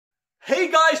Hey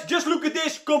guys, just look at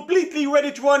this, completely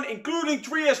ready to run, including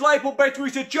 3S LiPo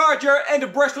batteries, a charger and a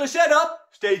brushless setup.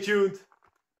 Stay tuned.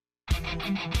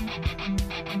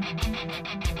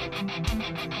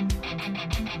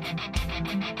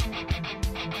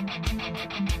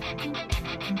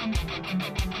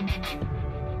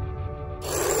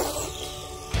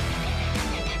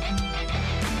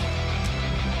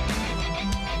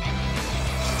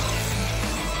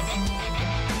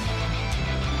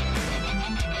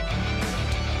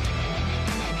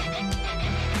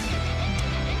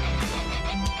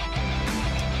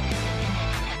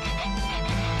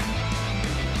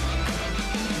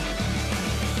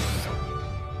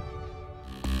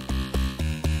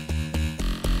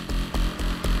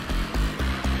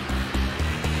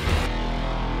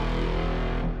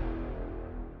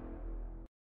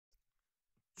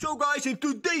 So guys, in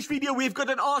today's video we've got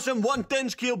an awesome 110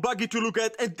 scale buggy to look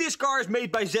at, and this car is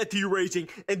made by ZD Racing,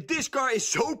 and this car is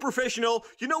so professional.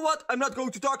 You know what, I'm not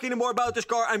going to talk anymore about this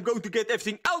car, I'm going to get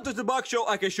everything out of the box so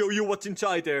I can show you what's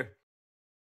inside there.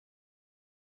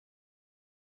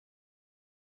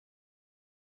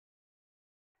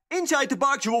 Inside the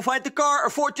box you will find the car, a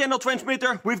 4-channel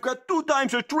transmitter, we've got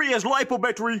 2x a 3S LiPo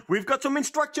battery, we've got some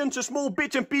instructions, some small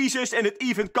bits and pieces, and it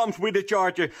even comes with a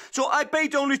charger. So I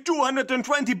paid only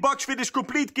 220 bucks for this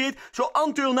complete kit, so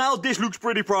until now this looks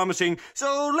pretty promising.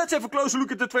 So let's have a closer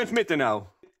look at the transmitter now.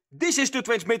 This is the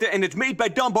transmitter and it's made by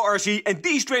Dumbo RC, and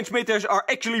these transmitters are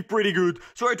actually pretty good.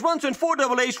 So it runs on 4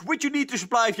 AA's, which you need to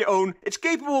supply of your own. It's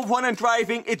capable of one-hand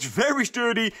driving, it's very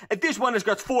sturdy, and this one has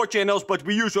got 4 channels, but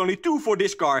we use only 2 for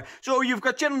this car. So you've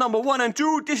got channel number 1 and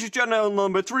 2, this is channel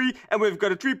number 3, and we've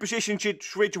got a 3-position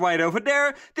switch right over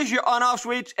there. This is your on-off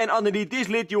switch, and underneath this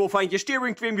lid you will find your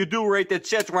steering trim, your dual rate,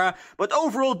 etc. But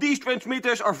overall these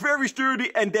transmitters are very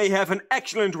sturdy and they have an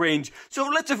excellent range. So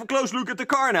let's have a close look at the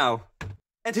car now.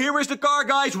 And here is the car,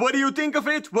 guys. What do you think of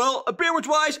it? Well,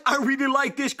 appearance-wise, I really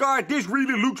like this car. This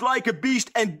really looks like a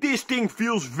beast, and this thing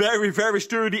feels very, very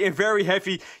sturdy and very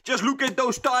heavy. Just look at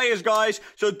those tires, guys.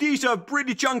 So these are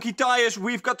pretty chunky tires.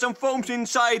 We've got some foams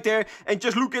inside there, and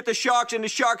just look at the shocks and the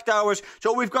shock towers.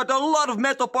 So we've got a lot of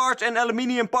metal parts and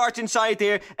aluminium parts inside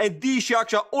there, and these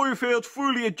shocks are oil-filled,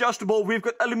 fully adjustable. We've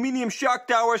got aluminium shock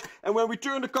towers, and when we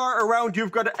turn the car around,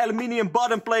 you've got an aluminium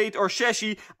bottom plate or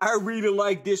chassis. I really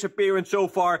like this appearance so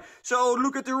far. So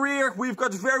look at the rear, we've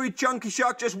got very chunky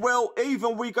shocks as well.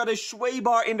 Even we got a sway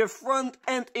bar in the front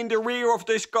and in the rear of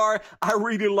this car. I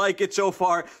really like it so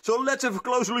far. So let's have a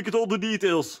closer look at all the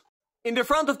details. In the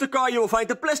front of the car you will find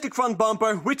the plastic front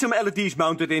bumper with some LEDs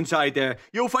mounted inside there.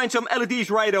 You'll find some LEDs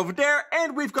right over there,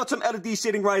 and we've got some LEDs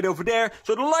sitting right over there.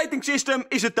 So the lighting system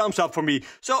is a thumbs up for me.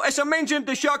 So as I mentioned,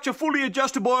 the shocks are fully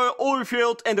adjustable, oil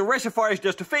filled, and the reservoir is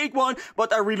just a fake one,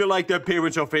 but I really like the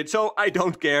appearance of it, so I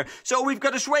don't care. So we've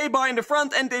got a sway bar in the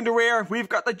front and in the rear, we've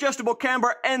got adjustable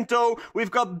camber and tow,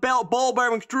 we've got ball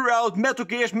bearings throughout, metal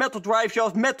gears, metal drive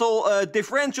shaft, metal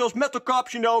differentials, metal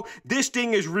cups, you know. This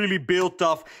thing is really built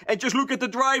tough. And just look at the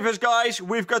drivers, guys.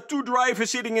 We've got 2 drivers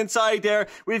sitting inside there.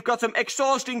 We've got some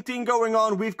exhausting thing going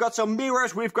on. We've got some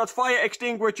mirrors. We've got fire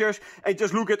extinguishers. And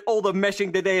just look at all the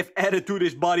meshing that they have added to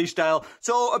this body style.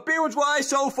 So appearance-wise,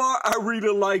 so far, I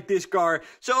really like this car.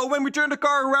 So when we turn the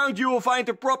car around, you will find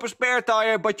a proper spare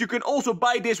tire. But you can also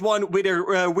buy this one with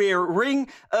a rear ring.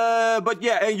 But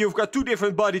yeah, and you've got 2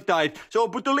 different body types. So I'll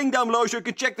put the link down below so you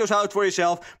can check those out for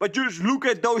yourself. But just look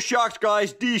at those shocks,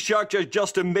 guys. These shocks are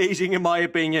just amazing in my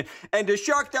opinion. And the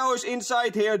shock towers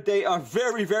inside here, they are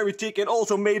very, very thick and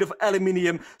also made of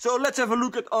aluminium. So let's have a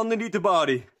look at underneath the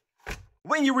body.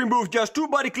 When you remove just 2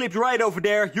 body clips right over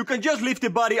there, you can just lift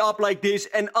the body up like this,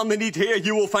 and underneath here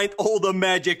you will find all the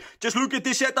magic. Just look at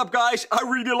this setup, guys. I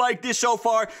really like this so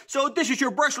far. So this is your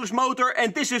brushless motor,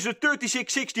 and this is a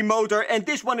 3660 motor, and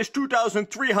this one is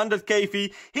 2300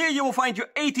 kV. Here you will find your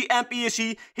 80 amp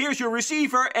ESC. Here's your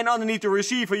receiver, and underneath the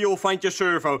receiver you will find your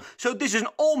servo. So this is an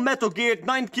all metal geared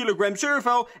 9 kilogram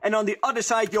servo, and on the other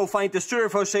side you'll find the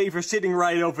servo saver sitting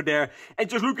right over there. And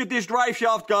just look at this drive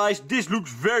shaft, guys. This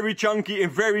looks very chunky and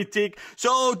very thick.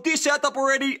 So this setup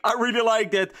already, I really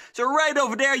like that. So right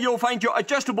over there you'll find your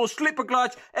adjustable slipper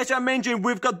clutch. As I mentioned,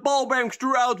 we've got ball bearings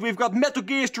throughout, we've got metal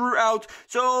gears throughout.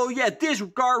 So yeah, this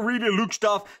car really looks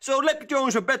tough. So let me throw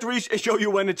in some batteries and show you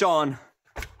when it's on.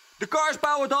 The car's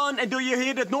powered on, and do you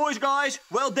hear that noise, guys?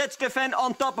 Well, that's the fan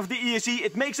on top of the ESC.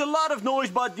 It makes a lot of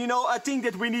noise, but you know, I think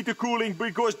that we need the cooling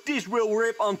because this will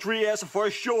rip on 3S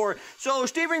for sure. So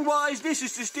steering wise, this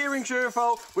is the steering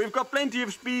servo. We've got plenty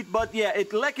of speed, but yeah,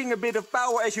 it's lacking a bit of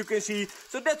power as you can see.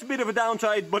 So that's a bit of a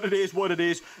downside, but it is what it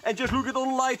is. And just look at the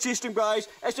light system, guys.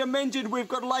 As I mentioned, we've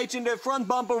got lights in the front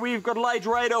bumper, we've got lights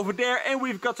right over there, and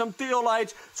we've got some tail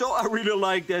lights. So I really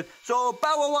like that. So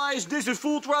power wise, this is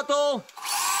full throttle.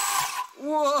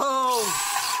 Whoa!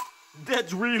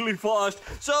 That's really fast.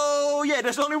 So yeah,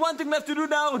 there's only one thing left to do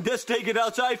now. Let's take it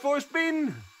outside for a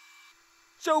spin.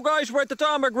 So guys, we're at the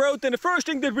tarmac road, and the first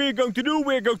thing that we're going to do,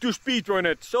 we're going to speedrun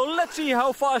it. So let's see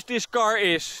how fast this car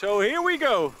is. So here we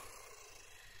go.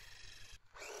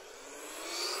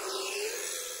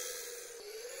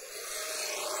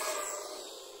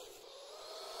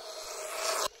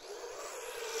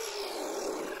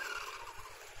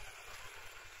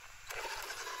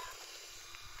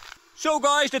 So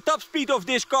guys, the top speed of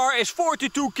this car is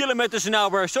 42 kilometers an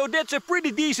hour. So that's a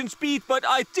pretty decent speed, but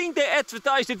I think they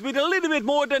advertised it with a little bit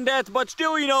more than that. But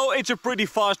still, you know, it's a pretty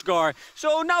fast car.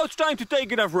 So now it's time to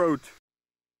take it off-road.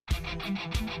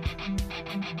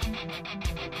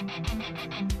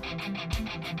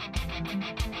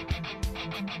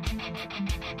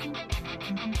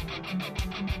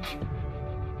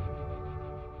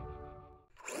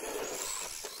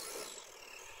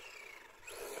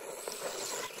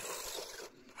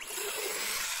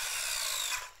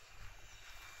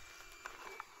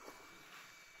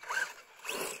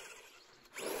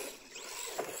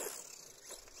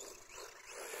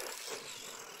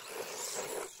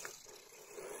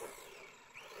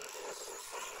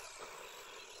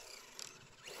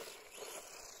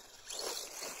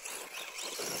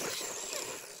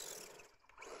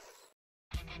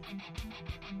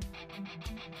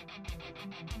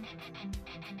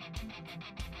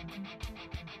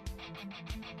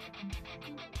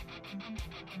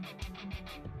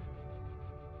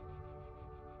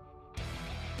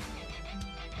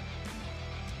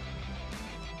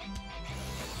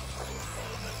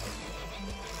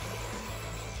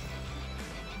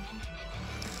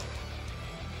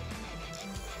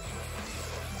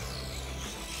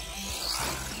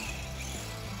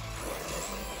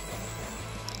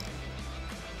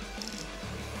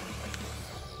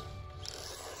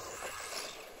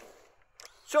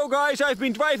 So guys, I've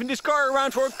been driving this car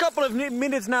around for a couple of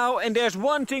minutes now, and there's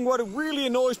one thing what really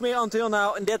annoys me until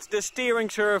now, and that's the steering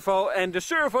servo and the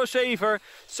servo saver.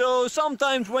 So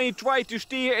sometimes when you try to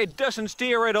steer, it doesn't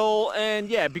steer at all, and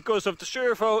yeah, because of the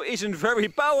servo isn't very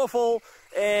powerful,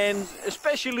 and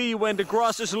especially when the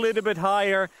grass is a little bit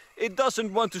higher, it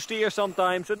doesn't want to steer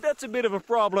sometimes, so that's a bit of a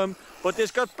problem. But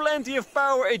it's got plenty of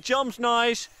power, it jumps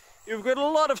nice. You've got a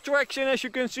lot of traction, as you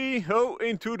can see. Oh,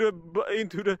 into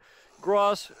the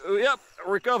grass. Yep,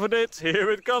 recovered it.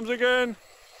 Here it comes again.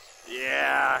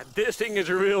 Yeah, this thing is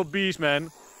a real beast,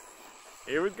 man.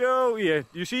 Here we go. Yeah,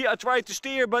 you see, I tried to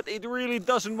steer, but it really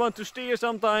doesn't want to steer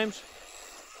sometimes.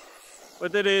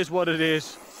 But it is what it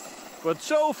is. But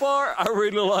so far, I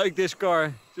really like this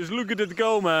car. Just look at it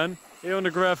go, man. Here on the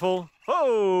gravel.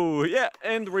 Oh, yeah,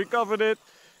 and recovered it.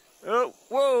 Oh,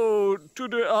 whoa, to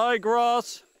the high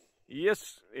grass.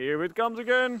 Yes, here it comes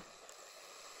again.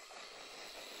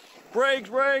 Brakes,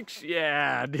 brakes.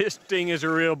 Yeah, this thing is a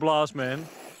real blast, man.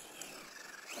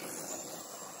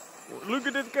 Look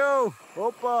at it go.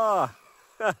 Hoppa.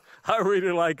 I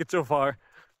really like it so far.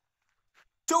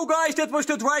 So guys, that was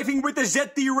the driving with the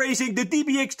ZD Racing, the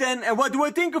DBX10. And what do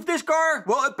I think of this car?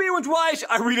 Well, appearance-wise,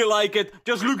 I really like it.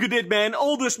 Just look at it, man.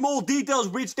 All the small details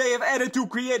which they have added to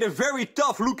create a very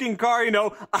tough-looking car, you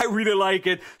know. I really like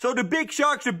it. So the big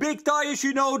shocks, the big tires,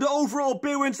 you know, the overall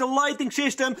appearance, the lighting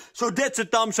system. So that's a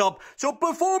thumbs up. So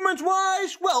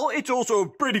performance-wise, well, it's also a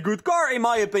pretty good car, in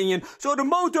my opinion. So the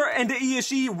motor and the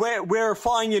ESC were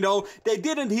fine, you know. They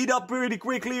didn't heat up pretty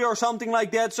quickly or something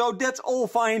like that. So that's all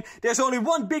fine. There's only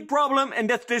one big problem, and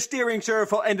that's the steering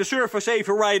servo and the servo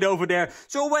saver right over there.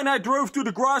 So when I drove to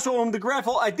the grass or on the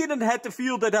gravel, I didn't have to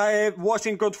feel that I was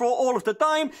in control all of the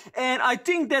time, and I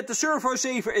think that the servo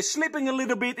saver is slipping a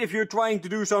little bit if you're trying to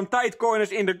do some tight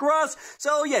corners in the grass.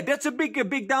 So yeah, that's a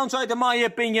big downside in my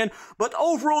opinion. But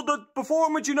overall, the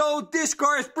performance, you know, this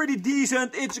car is pretty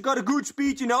decent. It's got a good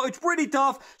speed, you know, it's pretty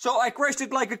tough. So I crashed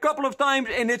it like a couple of times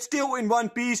and it's still in one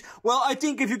piece. Well, I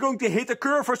think if you're going to hit a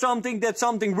curve or something, that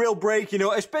something will break, you know.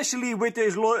 know, especially with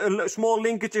these small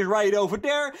linkages right over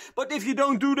there. But if you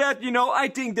don't do that, you know, I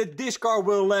think that this car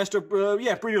will last a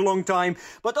pretty long time.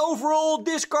 But overall,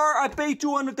 this car, I paid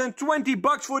 220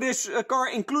 bucks for this car,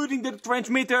 including the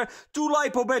transmitter, 2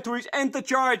 LiPo batteries and the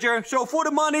charger. So for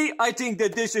the money, I think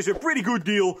that this is a pretty good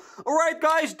deal. Alright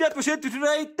guys, that was it for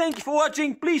today. Thank you for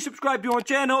watching. Please subscribe to our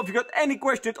channel. If you got any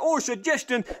questions or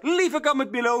suggestions, leave a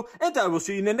comment below and I will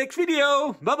see you in the next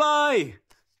video. Bye bye!